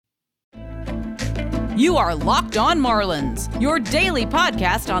You are Locked On Marlins, your daily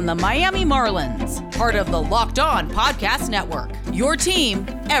podcast on the Miami Marlins. Part of the Locked On Podcast Network, your team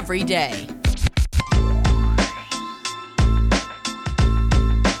every day.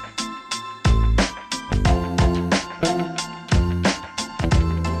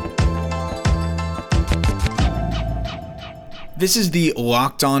 This is the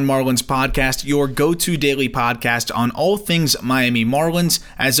Locked On Marlins podcast, your go-to daily podcast on all things Miami Marlins.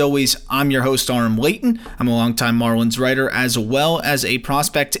 As always, I'm your host, Aram Layton. I'm a longtime Marlins writer as well as a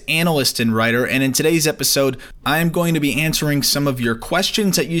prospect analyst and writer. And in today's episode, I am going to be answering some of your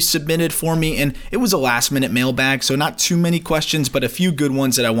questions that you submitted for me. And it was a last-minute mailbag, so not too many questions, but a few good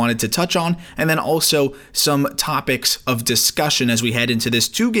ones that I wanted to touch on. And then also some topics of discussion as we head into this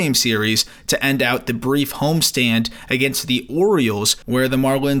two-game series to end out the brief homestand against the Orioles, where the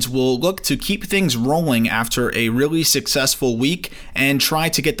Marlins will look to keep things rolling after a really successful week and try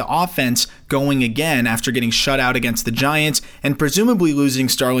to get the offense going again after getting shut out against the Giants and presumably losing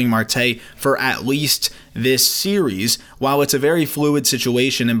Starling Marte for at least this series. While it's a very fluid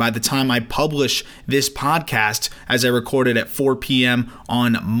situation, and by the time I publish this podcast, as I recorded at 4 p.m.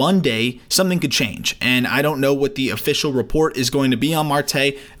 on Monday, something could change. And I don't know what the official report is going to be on Marte.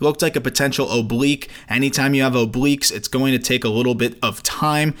 It looked like a potential oblique. Anytime you have obliques, it's going to take a little bit of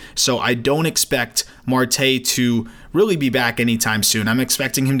time. So I don't expect Marte to really be back anytime soon. I'm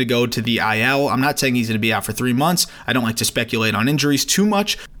expecting him to go to the IL. I'm not saying he's going to be out for 3 months. I don't like to speculate on injuries too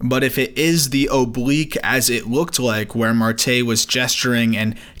much, but if it is the oblique as it looked like, where Marte was gesturing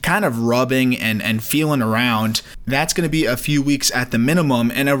and kind of rubbing and feeling around, that's going to be a few weeks at the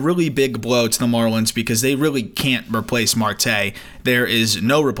minimum and a really big blow to the Marlins because they really can't replace Marte. There is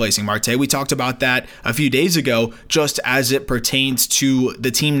no replacing Marte. We talked about that a few days ago just as it pertains to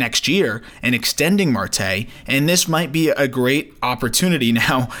the team next year and extending Marte, and this might be a great opportunity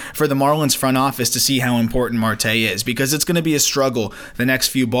now for the Marlins front office to see how important Marte is, because it's going to be a struggle the next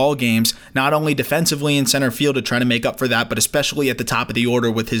few ball games, not only defensively in center field to try to make up for that, but especially at the top of the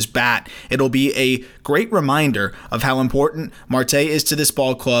order with his bat. It'll be a great reminder of how important Marte is to this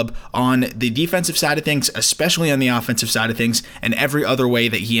ball club on the defensive side of things, especially on the offensive side of things, and every other way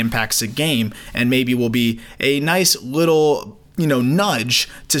that he impacts the game, and maybe will be a nice little nudge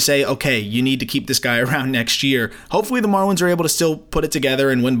to say, okay, you need to keep this guy around next year. Hopefully the Marlins are able to still put it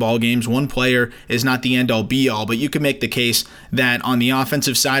together and win ball games. One player is not the end-all be-all, but you can make the case that on the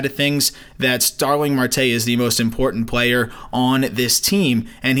offensive side of things, that Starling Marte is the most important player on this team,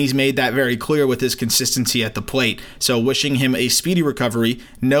 and he's made that very clear with his consistency at the plate. So wishing him a speedy recovery.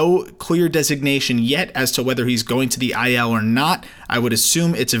 No clear designation yet as to whether he's going to the IL or not. I would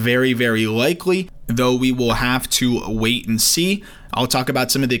assume it's very, very likely, though we will have to wait and see. I'll talk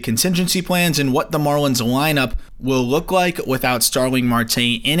about some of the contingency plans and what the Marlins lineup will look like without Starling Marte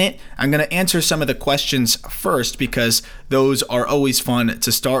in it. I'm going to answer some of the questions first because those are always fun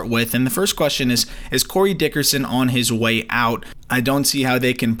to start with. And the first question is Corey Dickerson on his way out? I don't see how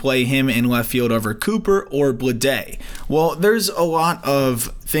they can play him in left field over Cooper or Blade. Well, there's a lot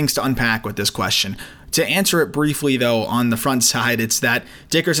of things to unpack with this question. To answer it briefly, though, on the front side, it's that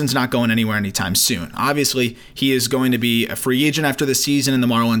Dickerson's not going anywhere anytime soon. Obviously, he is going to be a free agent after the season, and the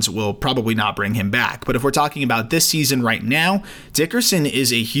Marlins will probably not bring him back. But if we're talking about this season right now, Dickerson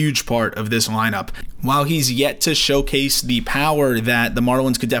is a huge part of this lineup. While he's yet to showcase the power that the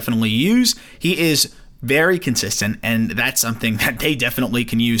Marlins could definitely use, he is very consistent, and that's something that they definitely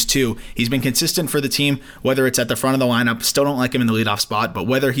can use too. He's been consistent for the team, whether it's at the front of the lineup. Still don't like him in the leadoff spot, but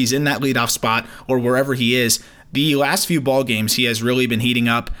whether he's in that leadoff spot or wherever he is, the last few ball games, he has really been heating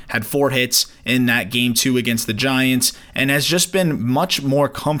up, had 4 hits in that game 2 against the Giants, and has just been much more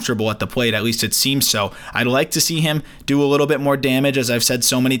comfortable at the plate, at least it seems so. I'd like to see him do a little bit more damage, as I've said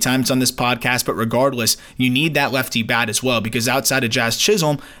so many times on this podcast, but regardless, you need that lefty bat as well, because outside of Jazz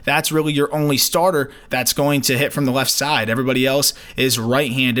Chisholm, that's really your only starter that's going to hit from the left side. Everybody else is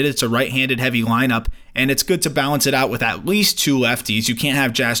right-handed. It's a right-handed heavy lineup, and it's good to balance it out with at least 2 lefties. You can't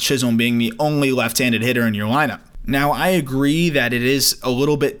have Jazz Chisholm being the only left-handed hitter in your lineup. Now, I agree that it is a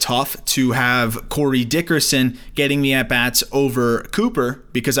little bit tough to have Corey Dickerson getting the at-bats over Cooper,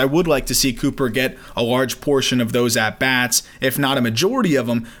 because I would like to see Cooper get a large portion of those at-bats, if not a majority of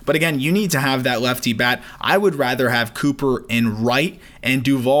them. But again, you need to have that lefty bat. I would rather have Cooper in right and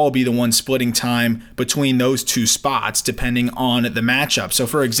Duvall be the one splitting time between those 2 spots, depending on the matchup. So,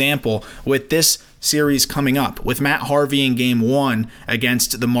 for example, with this series coming up, with Matt Harvey in Game 1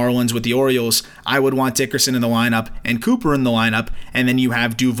 against the Marlins with the Orioles, I would want Dickerson in the lineup and Cooper in the lineup, and then you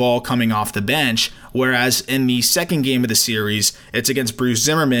have Duvall coming off the bench. Whereas in the second game of the series, it's against Bruce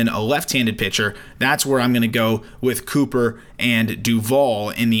Zimmerman, a left-handed pitcher. that's where I'm going to go with Cooper and Duvall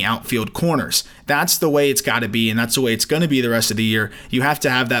in the outfield corners. That's the way it's got to be, and that's the way it's going to be the rest of the year. You have to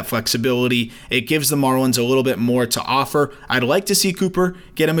have that flexibility. It gives the Marlins a little bit more to offer. I'd like to see Cooper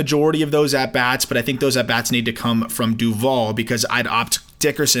get a majority of those at-bats, but I think those at-bats need to come from Duvall, because I'd opt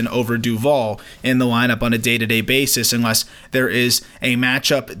Dickerson over Duvall in the lineup on a day-to-day basis unless there is a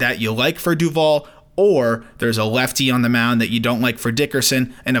matchup that you like for Duvall, or there's a lefty on the mound that you don't like for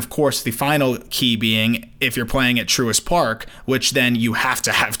Dickerson. And of course, the final key being if you're playing at Truist Park, which then you have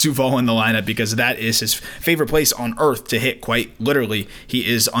to have Duvall in the lineup because that is his favorite place on earth to hit, quite literally.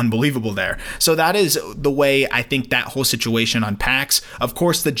 He is unbelievable there. So that is the way I think that whole situation unpacks. Of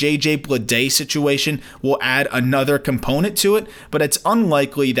course, the J.J. Bleday situation will add another component to it, but it's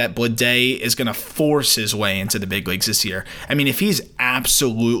unlikely that Bleday is going to force his way into the big leagues this year. I mean, if he's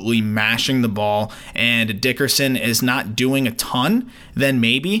absolutely mashing the ball and Dickerson is not doing a ton, then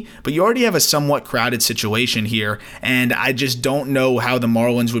maybe, but you already have a somewhat crowded situation here, and I just don't know how the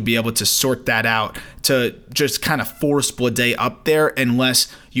Marlins would be able to sort that out to just kind of force Bleday up there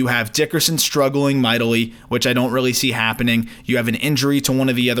unless you have Dickerson struggling mightily, which I don't really see happening. You have an injury to one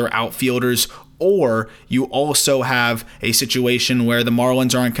of the other outfielders, or you also have a situation where the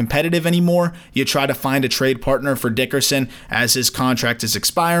Marlins aren't competitive anymore. You try to find a trade partner for Dickerson as his contract is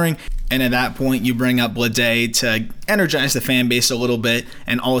expiring, and at that point you bring up Bleday to energize the fan base a little bit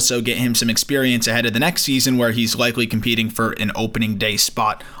and also get him some experience ahead of the next season where he's likely competing for an opening day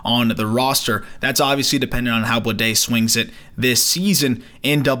spot on the roster. That's obviously dependent on how Bleday swings it this season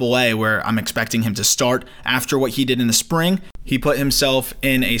in AA, where I'm expecting him to start after what he did in the spring. He put himself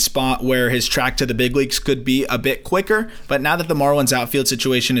in a spot where his track to the big leagues could be a bit quicker, but now that the Marlins outfield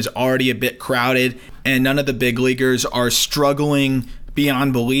situation is already a bit crowded and none of the big leaguers are struggling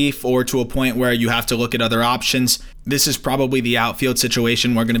beyond belief or to a point where you have to look at other options, this is probably the outfield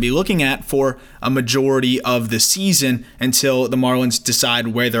situation we're going to be looking at for a majority of the season until the Marlins decide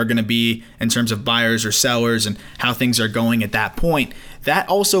where they're going to be in terms of buyers or sellers and how things are going at that point. That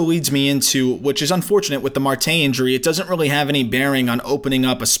also leads me into, which is unfortunate with the Marte injury, it doesn't really have any bearing on opening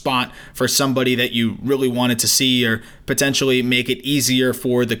up a spot for somebody that you really wanted to see or potentially make it easier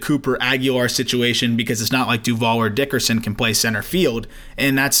for the Cooper Aguilar situation, because it's not like Duvall or Dickerson can play center field.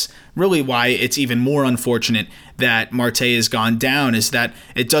 And that's really why it's even more unfortunate that Marte has gone down, is that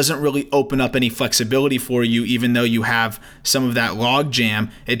it doesn't really open up any flexibility for you, even though you have some of that log jam.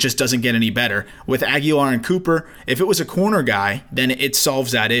 It just doesn't get any better. With Aguilar and Cooper, if it was a corner guy, then it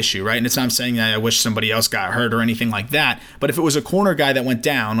solves that issue, right? And it's not saying that I wish somebody else got hurt or anything like that, but if it was a corner guy that went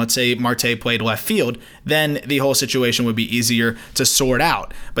down, let's say Marte played left field, then the whole situation would be easier to sort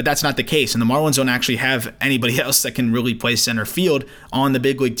out. But that's not the case, and the Marlins don't actually have anybody else that can really play center field on the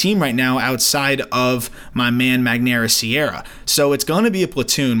big league team right now outside of my man Magneuris Sierra. So it's going to be a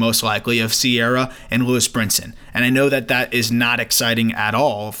platoon most likely of Sierra and Lewis Brinson. And I know that that is not exciting at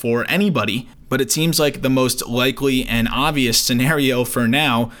all for anybody, but it seems like the most likely and obvious scenario for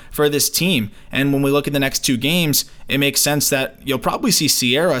now for this team. And when we look at the next two games, it makes sense that you'll probably see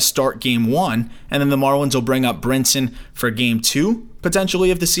Sierra start game one, and then the Marlins will bring up Brinson for game two,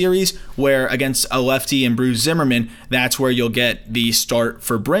 potentially, of the series, where against a lefty and Bruce Zimmerman, that's where you'll get the start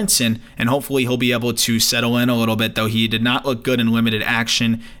for Brinson, and hopefully he'll be able to settle in a little bit, though he did not look good in limited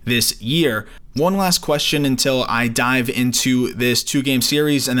action this year. One last question until I dive into this two-game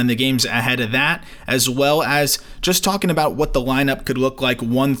series and then the games ahead of that, as well as just talking about what the lineup could look like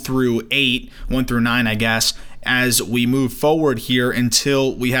 1 through 9, I guess, as we move forward here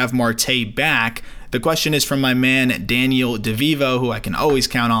until we have Marte back. The question is from my man Daniel DeVivo, who I can always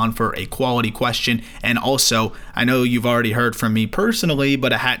count on for a quality question. And also, I know you've already heard from me personally,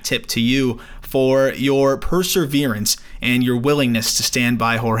 but a hat tip to you for your perseverance and your willingness to stand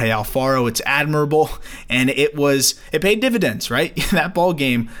by Jorge Alfaro. It's admirable, and it paid dividends, right? That ball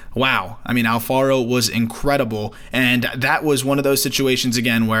game, wow. I mean, Alfaro was incredible, and that was one of those situations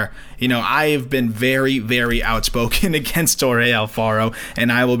again where, I have been very, very outspoken against Jorge Alfaro,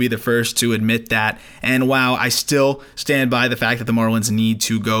 and I will be the first to admit that. And while I still stand by the fact that the Marlins need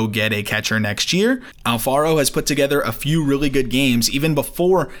to go get a catcher next year, Alfaro has put together a few really good games, even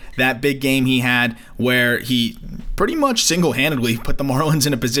before that big game he had where he pretty much single-handedly put the Marlins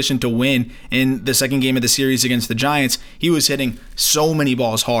in a position to win in the second game of the series against the Giants. He was hitting so many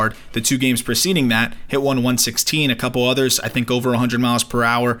balls hard. The two games preceding that, hit one 116, a couple others, I think over 100 miles per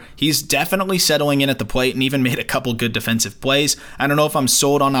hour. He's definitely settling in at the plate and even made a couple good defensive plays. I don't know if I'm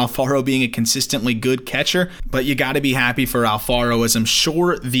sold on Alfaro being a consistently good catcher, but you got to be happy for Alfaro, as I'm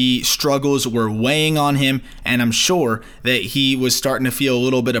sure the struggles were weighing on him, and I'm sure that he was starting to feel a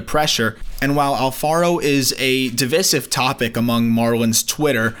little bit of pressure And while Alfaro is a divisive topic among Marlins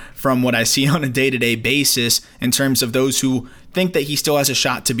Twitter, from what I see on a day-to-day basis, in terms of those who think that he still has a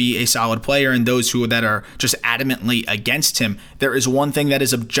shot to be a solid player and those who that are just adamantly against him, there is one thing that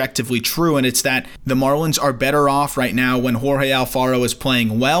is objectively true, and it's that the Marlins are better off right now when Jorge Alfaro is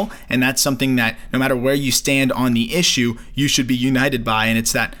playing well, and that's something that no matter where you stand on the issue, you should be united by, and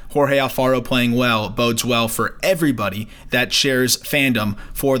it's that Jorge Alfaro playing well bodes well for everybody that shares fandom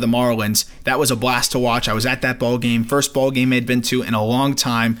for the Marlins. That was a blast to watch. I was at that ball game, first ball game I'd been to in a long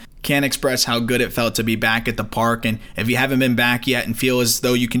time. Can't express how good it felt to be back at the park, and if you haven't been back yet and feel as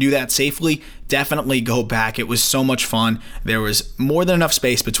though you can do that safely, definitely go back. It was so much fun. There was more than enough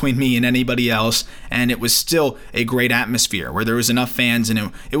space between me and anybody else, and it was still a great atmosphere where there was enough fans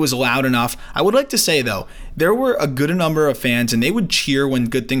and it was loud enough. I would like to say, though, there were a good number of fans, and they would cheer when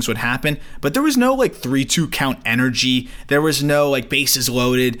good things would happen, but there was no 3-2 count energy. There was no bases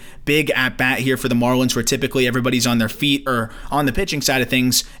loaded, big at-bat here for the Marlins where typically everybody's on their feet, or on the pitching side of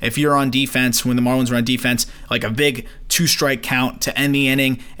things, if you're on defense, when the Marlins were on defense, a big 2-strike count to end the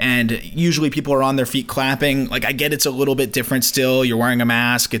inning, and usually people are on their feet clapping. I get it's a little bit different still. You're wearing a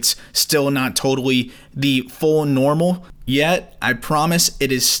mask. It's still not totally the full normal. Yet, I promise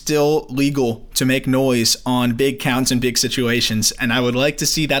it is still legal to make noise on big counts and big situations, and I would like to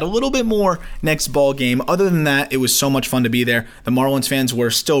see that a little bit more next ball game. Other than that, it was so much fun to be there. The Marlins fans were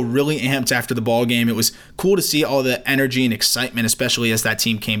still really amped after the ball game. It was cool to see all the energy and excitement, especially as that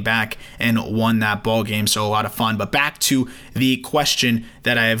team came back and won that ball game, so a lot of fun. But back to the question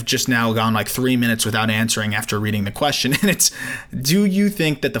that I have just now gone 3 minutes without answering after reading the question, and it's, do you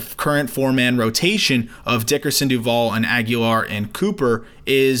think that the current four-man rotation of Dickerson, Duvall, and Aguilar and Cooper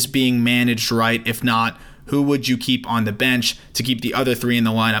is being managed right? If not, who would you keep on the bench to keep the other three in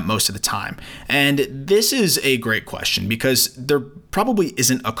the lineup most of the time? And this is a great question because there probably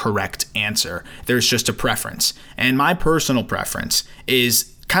isn't a correct answer. There's just a preference. And my personal preference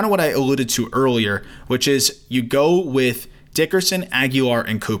is kind of what I alluded to earlier, which is you go with Dickerson, Aguilar,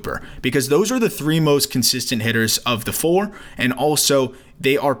 and Cooper, because those are the three most consistent hitters of the four, and also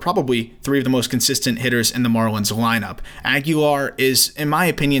they are probably three of the most consistent hitters in the Marlins lineup. Aguilar is, in my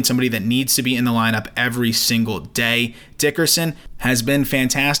opinion, somebody that needs to be in the lineup every single day. Dickerson has been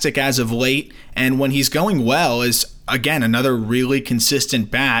fantastic as of late, and when he's going well is, again, another really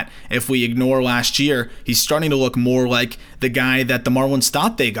consistent bat. If we ignore last year, he's starting to look more like the guy that the Marlins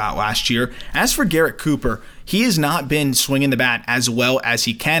thought they got last year. As for Garrett Cooper, he has not been swinging the bat as well as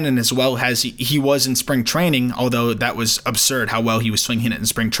he can and as well as he was in spring training, although that was absurd how well he was swinging it in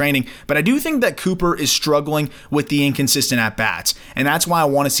spring training. But I do think that Cooper is struggling with the inconsistent at-bats, and that's why I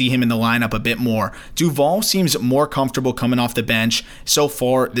want to see him in the lineup a bit more. Duvall seems more comfortable coming off the bench so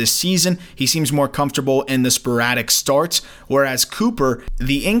far this season. He seems more comfortable in the sporadic starts, whereas Cooper,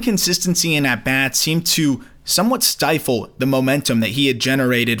 the inconsistency in at-bats seemed to somewhat stifle the momentum that he had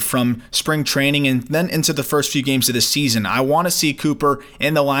generated from spring training and then into the first few games of the season. I want to see Cooper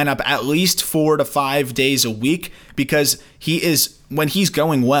in the lineup at least 4 to 5 days a week because he is, when he's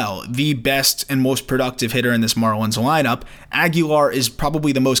going well, the best and most productive hitter in this Marlins lineup. Aguilar is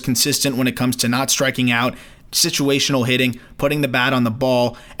probably the most consistent when it comes to not striking out, situational hitting, putting the bat on the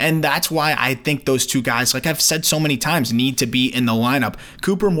ball, and that's why I think those two guys, like I've said so many times, need to be in the lineup.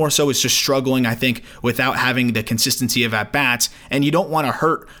 Cooper more so is just struggling, I think, without having the consistency of at-bats, and you don't want to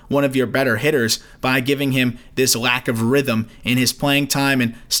hurt one of your better hitters by giving him this lack of rhythm in his playing time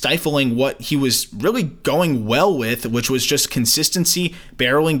and stifling what he was really going well with, which was just consistency,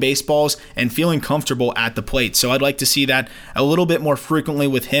 barreling baseballs, and feeling comfortable at the plate. So I'd like to see that a little bit more frequently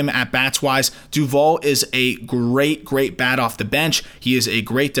with him at-bats wise. Duvall is a great bat off the bench. He is a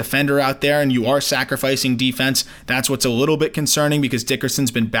great defender out there, and you are sacrificing defense. That's what's a little bit concerning because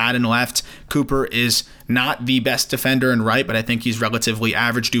Dickerson's been bad in left. Cooper is not the best defender in right, but I think he's relatively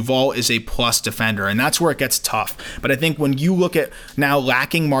average. Duvall is a plus defender, and that's where it gets tough. But I think when you look at now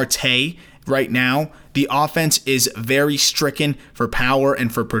lacking Marte right now, the offense is very stricken for power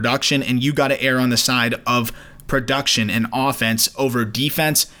and for production, and you got to err on the side of production and offense over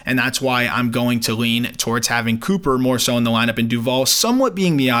defense, and that's why I'm going to lean towards having Cooper more so in the lineup and Duvall somewhat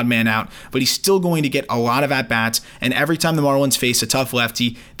being the odd man out, but he's still going to get a lot of at-bats, and every time the Marlins face a tough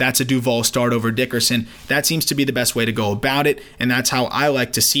lefty, that's a Duvall start over Dickerson. That seems to be the best way to go about it, and that's how I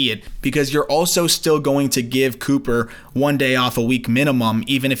like to see it, because you're also still going to give Cooper 1 day off a week minimum,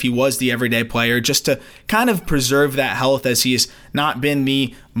 even if he was the everyday player, just to kind of preserve that health, as he has not been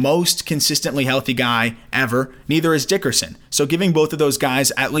the most consistently healthy guy ever. Neither is Dickerson. So giving both of those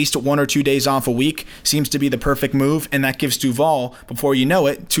guys at least 1 or 2 days off a week seems to be the perfect move, and that gives Duvall, before you know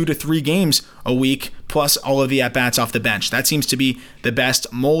it, 2 to 3 games a week plus all of the at-bats off the bench. That seems to be the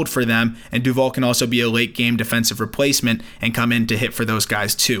best mold for them, and Duvall can also be a late-game defensive replacement and come in to hit for those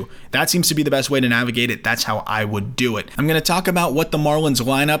guys too. That seems to be the best way to navigate it. That's how I would do it. I'm going to talk about what the Marlins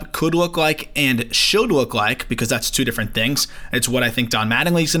lineup could look like and should look like, because that's two different things. It's what I think Don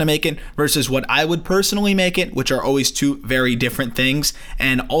Mattingly's going to make it versus what I would personally make it, which are always two very different things.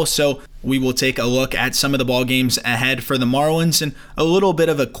 And also, we will take a look at some of the ball games ahead for the Marlins and a little bit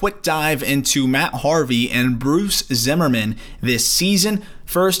of a quick dive into Matt Harvey and Bruce Zimmerman this season.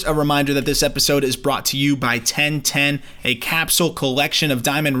 First, a reminder that this episode is brought to you by 1010, a capsule collection of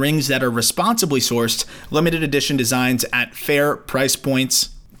diamond rings that are responsibly sourced, limited edition designs at fair price points.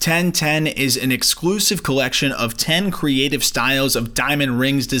 1010 is an exclusive collection of 10 creative styles of diamond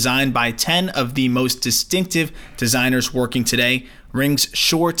rings designed by 10 of the most distinctive designers working today. Rings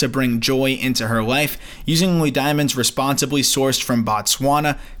sure to bring joy into her life. Using only diamonds responsibly sourced from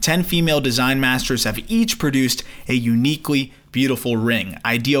Botswana, 10 female design masters have each produced a uniquely beautiful ring.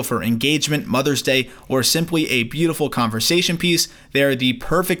 Ideal for engagement, Mother's Day, or simply a beautiful conversation piece, they're the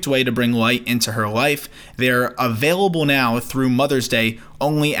perfect way to bring light into her life. They're available now through Mother's Day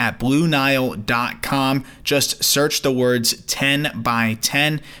only at BlueNile.com. Just search the words 10 by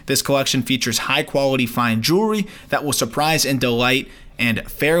 10. This collection features high quality fine jewelry that will surprise and delight, and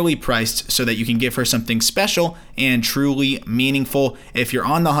fairly priced so that you can give her something special and truly meaningful. If you're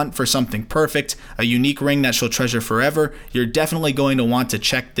on the hunt for something perfect, a unique ring that she'll treasure forever, you're definitely going to want to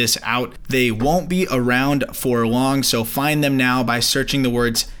check this out. They won't be around for long, so find them now by searching the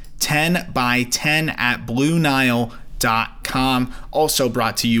words 10 by 10 at BlueNile.com. Also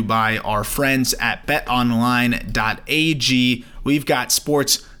brought to you by our friends at betonline.ag. We've got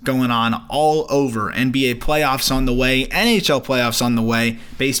sports going on all over. NBA playoffs on the way, NHL playoffs on the way,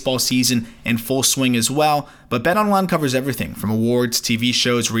 baseball season in full swing as well. But BetOnline covers everything from awards, TV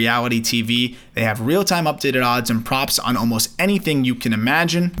shows, reality TV. They have real-time updated odds and props on almost anything you can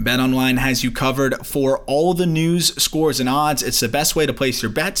imagine. BetOnline has you covered for all the news, scores, and odds. It's the best way to place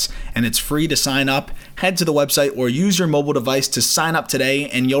your bets, and it's free to sign up. Head to the website or use your mobile device to sign up today,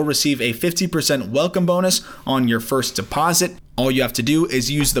 and you'll receive a 50% welcome bonus on your first deposit. All you have to do is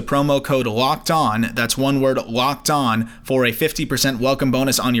use the promo code LOCKEDON, that's one word, LOCKEDON, for a 50% welcome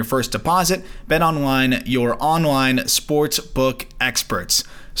bonus on your first deposit. BetOnline, your online sportsbook experts.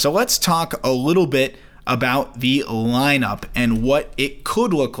 So let's talk a little bit about the lineup and what it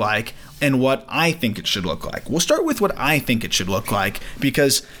could look like and what I think it should look like. We'll start with what I think it should look like,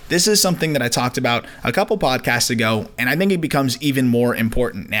 because this is something that I talked about a couple podcasts ago, and I think it becomes even more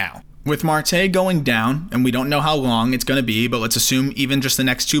important now. With Marte going down, and we don't know how long it's going to be, but let's assume even just the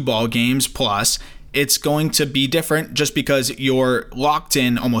next two ball games plus, it's going to be different just because you're locked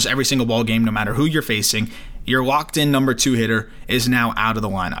in almost every single ball game, no matter who you're facing. Your locked-in number 2 hitter is now out of the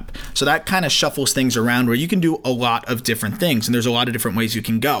lineup. So that kind of shuffles things around where you can do a lot of different things, and there's a lot of different ways you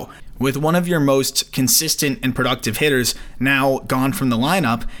can go. With one of your most consistent and productive hitters now gone from the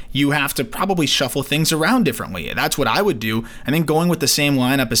lineup, you have to probably shuffle things around differently. That's what I would do. I think going with the same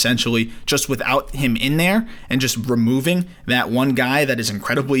lineup essentially, just without him in there and just removing that one guy that is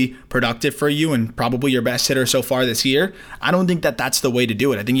incredibly productive for you and probably your best hitter so far this year, I don't think that that's the way to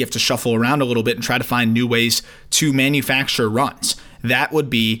do it. I think you have to shuffle around a little bit and try to find new ways to manufacture runs. That would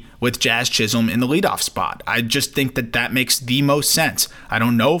be with Jazz Chisholm in the leadoff spot. I just think that that makes the most sense. I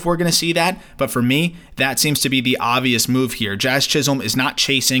don't know if we're going to see that, but for me, that seems to be the obvious move here. Jazz Chisholm is not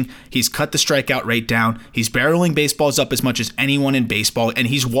chasing. He's cut the strikeout rate down. He's barreling baseballs up as much as anyone in baseball, and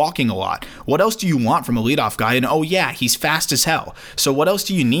he's walking a lot. What else do you want from a leadoff guy? And oh yeah, he's fast as hell. So what else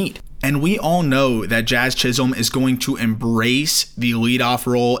do you need? And we all know that Jazz Chisholm is going to embrace the leadoff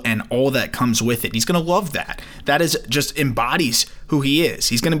role and all that comes with it. He's going to love that. That is just embodies who he is.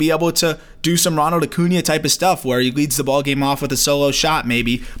 He's going to be able to do some Ronald Acuna type of stuff where he leads the ball game off with a solo shot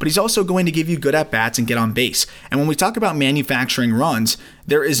maybe, but he's also going to give you good at-bats and get on base. And when we talk about manufacturing runs,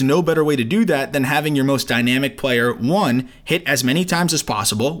 there is no better way to do that than having your most dynamic player, one, hit as many times as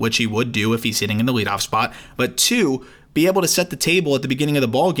possible, which he would do if he's hitting in the leadoff spot, but two, be able to set the table at the beginning of the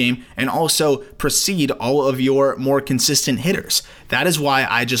ball game and also precede all of your more consistent hitters. That is why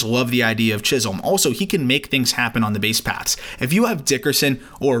I just love the idea of Chisholm. Also, he can make things happen on the base paths. If you have Dickerson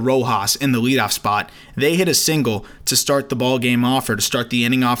or Rojas in the leadoff spot, they hit a single to start the ball game off or to start the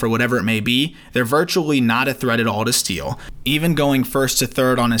inning off or whatever it may be, they're virtually not a threat at all to steal. Even going first to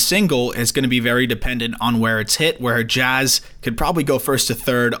third on a single is going to be very dependent on where it's hit, where Jazz could probably go first to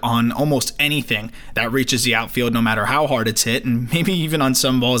third on almost anything that reaches the outfield, no matter how hard it's hit, and maybe even on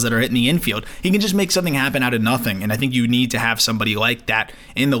some balls that are hit in the infield. He can just make something happen out of nothing, and I think you need to have somebody like that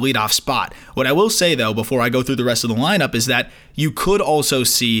in the leadoff spot. What I will say, though, before I go through the rest of the lineup is that you could also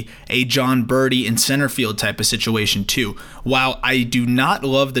see a John Birdie in center field type of situation too. While I do not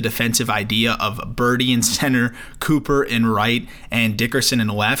love the defensive idea of Birdie in center, Cooper in right, and Dickerson in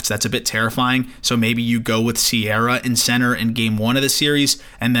left, that's a bit terrifying. So maybe you go with Sierra in center in game 1 of the series,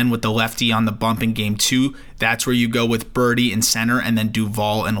 and then with the lefty on the bump in game 2, that's where you go with Birdie in center and then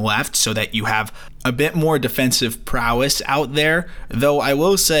Duvall in left, so that you have a bit more defensive prowess out there. Though I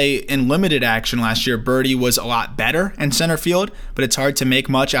will say in limited action last year, Birdie was a lot better in center field, but it's hard to make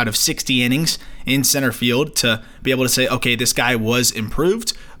much out of 60 innings in center field to be able to say, okay, this guy was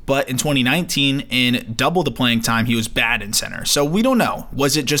improved. But in 2019, in double the playing time, he was bad in center. So we don't know.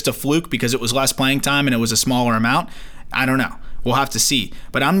 Was it just a fluke because it was less playing time and it was a smaller amount? I don't know. We'll have to see.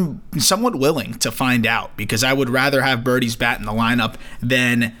 But I'm somewhat willing to find out, because I would rather have Birdie's bat in the lineup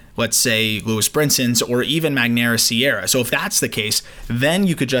than, let's say, Lewis Brinson's or even Magneuris Sierra. So if that's the case, then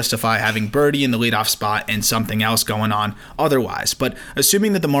you could justify having Birdie in the leadoff spot and something else going on otherwise. But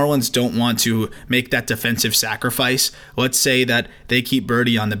assuming that the Marlins don't want to make that defensive sacrifice, let's say that they keep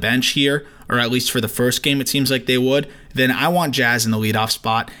Birdie on the bench here, or at least for the first game it seems like they would, then I want Jazz in the leadoff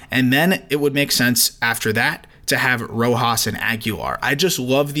spot, and then it would make sense after that to have Rojas and Aguilar. I just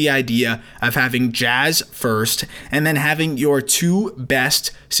love the idea of having Jazz first and then having your two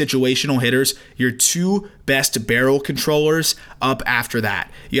best situational hitters, your two best barrel controllers up after that.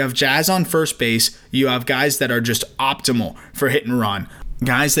 You have Jazz on first base. You have guys that are just optimal for hit and run.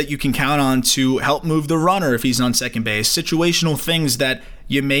 Guys that you can count on to help move the runner if he's on second base. Situational things that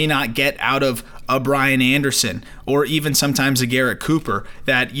you may not get out of a Brian Anderson or even sometimes a Garrett Cooper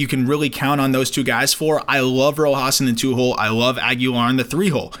that you can really count on those two guys for. I love Rojas in the 2-hole. I love Aguilar in the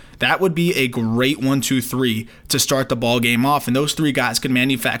 3-hole. That would be a great 1-2-3 to start the ball game off, and those three guys can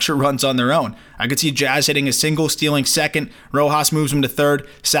manufacture runs on their own. I could see Jazz hitting a single, stealing second, Rojas moves him to third,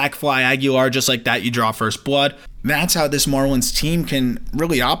 sac fly Aguilar, just like that, you draw first blood. That's how this Marlins team can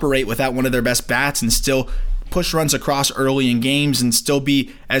really operate without one of their best bats and still push runs across early in games and still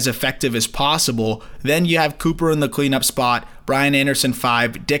be as effective as possible. Then you have Cooper in the cleanup spot, Brian Anderson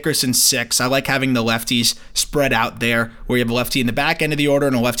 5, Dickerson 6. I like having the lefties spread out there where you have a lefty in the back end of the order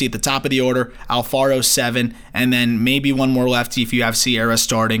and a lefty at the top of the order, Alfaro 7, and then maybe one more lefty if you have Sierra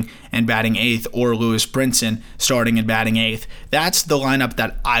starting and batting 8th or Lewis Brinson starting and batting 8th. That's the lineup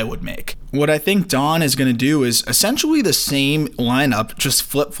that I would make. What I think Don is going to do is essentially the same lineup, just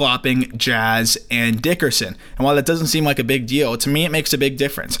flip-flopping Jazz and Dickerson. And while that doesn't seem like a big deal, to me it makes a big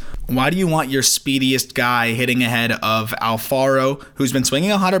difference. Why do you want your speediest guy hitting ahead of Alfaro, who's been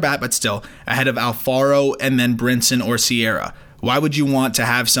swinging a hotter bat, but still ahead of Alfaro and then Brinson or Sierra? Why would you want to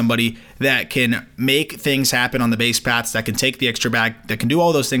have somebody that can make things happen on the base paths, that can take the extra bag, that can do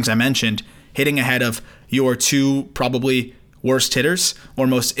all those things I mentioned, hitting ahead of your two probably worst hitters or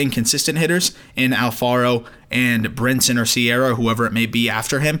most inconsistent hitters in Alfaro and Brinson or Sierra, whoever it may be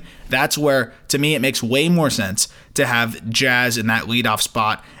after him? That's where, to me, it makes way more sense to have Jazz in that leadoff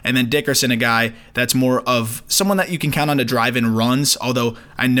spot, and then Dickerson, a guy that's more of someone that you can count on to drive in runs, although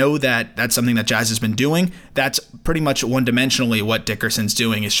I know that that's something that Jazz has been doing. That's pretty much one-dimensionally what Dickerson's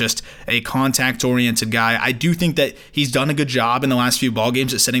doing. It's just a contact-oriented guy. I do think that he's done a good job in the last few ball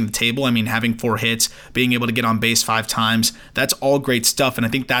games at setting the table. I mean, having 4 hits, being able to get on base 5 times, that's all great stuff, and I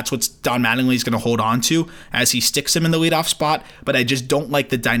think that's what Don Mattingly is going to hold on to as he sticks him in the leadoff spot, but I just don't like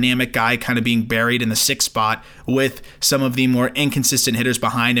the dynamic guy kind of being buried in the 6th spot with some of the more inconsistent hitters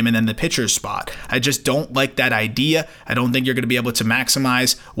behind him and then the pitcher's spot. I just don't like that idea. I don't think you're going to be able to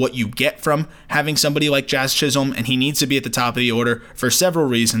maximize what you get from having somebody like Jazz Chisholm, and he needs to be at the top of the order for several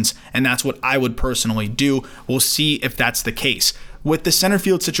reasons, and that's what I would personally do. We'll see if that's the case. With the center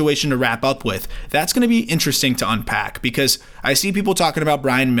field situation to wrap up with, that's going to be interesting to unpack, because I see people talking about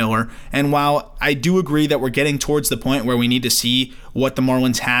Brian Miller, and while I do agree that we're getting towards the point where we need to see what the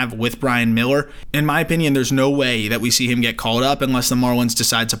Marlins have with Brian Miller, in my opinion, there's no way that we see him get called up unless the Marlins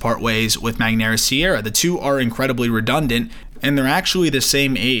decide to part ways with Magneuris Sierra. The two are incredibly redundant, and they're actually the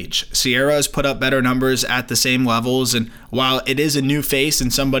same age. Sierra has put up better numbers at the same levels, and while it is a new face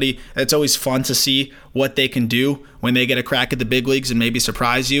and somebody that's always fun to see what they can do when they get a crack at the big leagues and maybe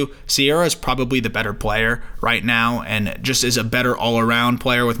surprise you, Sierra is probably the better player right now and just is a better all-around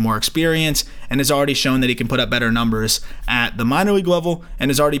player with more experience and has already shown that he can put up better numbers at the minor league level and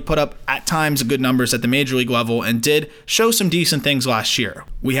has already put up at times good numbers at the major league level and did show some decent things last year.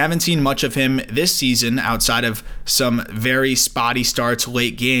 We haven't seen much of him this season outside of some very spotty starts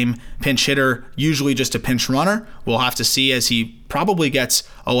late game. Pinch hitter, usually just a pinch runner. We'll have to see as he probably gets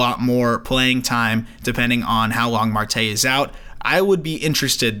a lot more playing time depending on how long Marte is out. I would be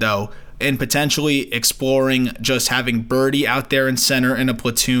interested, though, and potentially exploring just having Birdie out there in center in a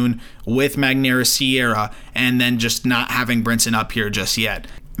platoon with Magneuris Sierra, and then just not having Brinson up here just yet.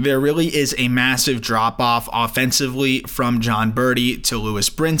 There really is a massive drop-off offensively from John Birdie to Lewis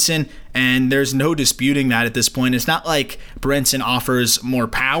Brinson, and there's no disputing that at this point. It's not like Brinson offers more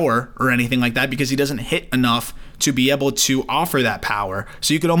power or anything like that, because he doesn't hit enough to be able to offer that power.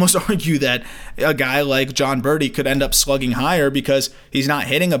 So you could almost argue that a guy like John Birdie could end up slugging higher because he's not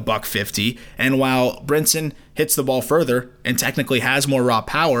hitting a $150, and while Brinson hits the ball further and technically has more raw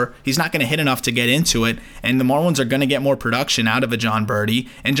power, he's not going to hit enough to get into it, and the Marlins are going to get more production out of a John Birdie,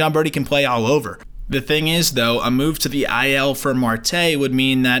 and John Birdie can play all over. The thing is, though, a move to the IL for Marte would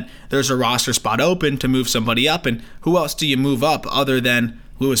mean that there's a roster spot open to move somebody up, and who else do you move up other than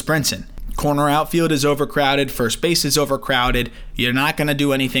Lewis Brinson? Corner outfield is overcrowded, first base is overcrowded, you're not going to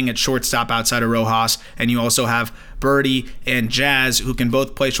do anything at shortstop outside of Rojas, and you also have Birdie and Jazz, who can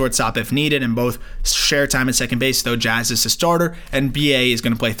both play shortstop if needed and both share time at second base, though Jazz is the starter, and BA is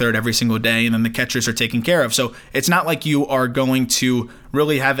going to play third every single day, and then the catchers are taken care of. So it's not like you are going to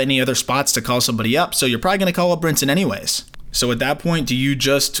really have any other spots to call somebody up, so you're probably going to call up Brinson anyways. So at that point, do you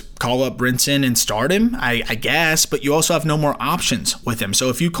just call up Brinson and start him? I guess, but you also have no more options with him. So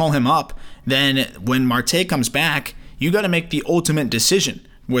if you call him up, then when Marte comes back, you got to make the ultimate decision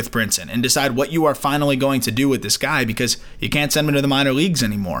with Brinson and decide what you are finally going to do with this guy, because you can't send him to the minor leagues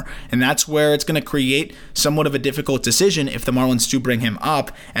anymore. And that's where it's going to create somewhat of a difficult decision if the Marlins do bring him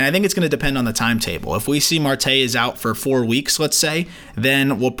up. And I think it's going to depend on the timetable. If we see Marte is out for 4 weeks, let's say,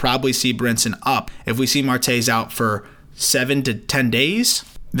 then we'll probably see Brinson up. If we see Marte's out for 7 to 10 days,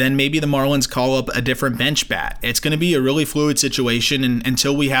 then maybe the Marlins call up a different bench bat. It's going to be a really fluid situation, and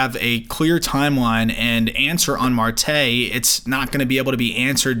until we have a clear timeline and answer on Marte, it's not going to be able to be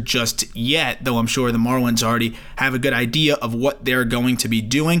answered just yet, though I'm sure the Marlins already have a good idea of what they're going to be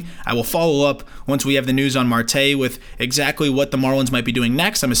doing. I will follow up once we have the news on Marte with exactly what the Marlins might be doing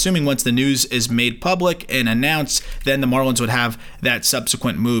next. I'm assuming once the news is made public and announced, then the Marlins would have that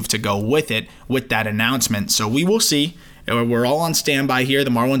subsequent move to go with it, with that announcement. So we will see. We're all on standby here.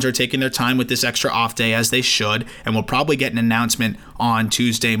 The Marlins are taking their time with this extra off day, as they should, and we'll probably get an announcement on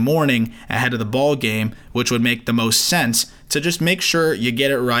Tuesday morning ahead of the ball game, which would make the most sense to just make sure you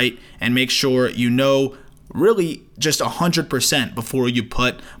get it right and make sure you know really just 100% before you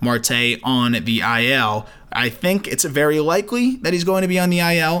put Marte on the IL. I think it's very likely that he's going to be on the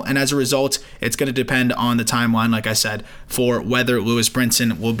IL, and as a result, it's going to depend on the timeline, like I said, for whether Lewis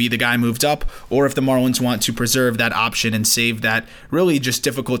Brinson will be the guy moved up, or if the Marlins want to preserve that option and save that really just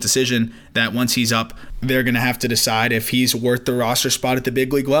difficult decision that once he's up, they're going to have to decide if he's worth the roster spot at the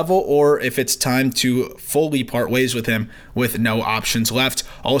big league level, or if it's time to fully part ways with him with no options left.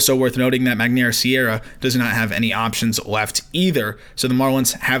 Also worth noting that Magneuris Sierra does not have any options left either, so the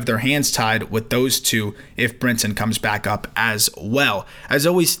Marlins have their hands tied with those two if Brinson comes back up as well. As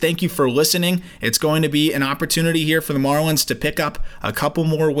always, thank you for listening. It's going to be an opportunity here for the Marlins to pick up a couple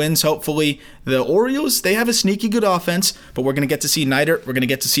more wins, hopefully. The Orioles, they have a sneaky good offense, but we're going to get to see Neidert, we're going to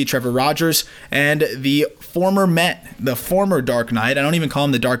get to see Trevor Rogers, and the former Met, the former Dark Knight. I don't even call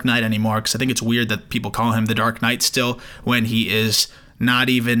him the Dark Knight anymore, because I think it's weird that people call him the Dark Knight still when he is not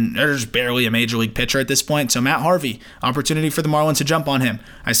even, there's barely a major league pitcher at this point. So Matt Harvey, opportunity for the Marlins to jump on him.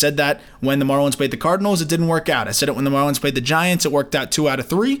 I said that when the Marlins played the Cardinals, it didn't work out. I said it when the Marlins played the Giants, it worked out 2 out of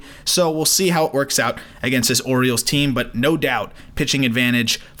 3. So we'll see how it works out against this Orioles team, but no doubt pitching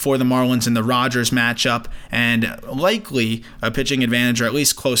advantage for the Marlins in the Rogers matchup, and likely a pitching advantage, or at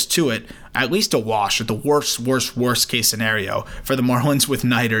least close to it, at least a wash at the worst case scenario for the Marlins with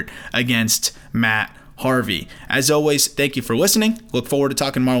Neidert against Matt Harvey. As always, thank you for listening. Look forward to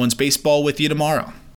talking Marlins baseball with you tomorrow.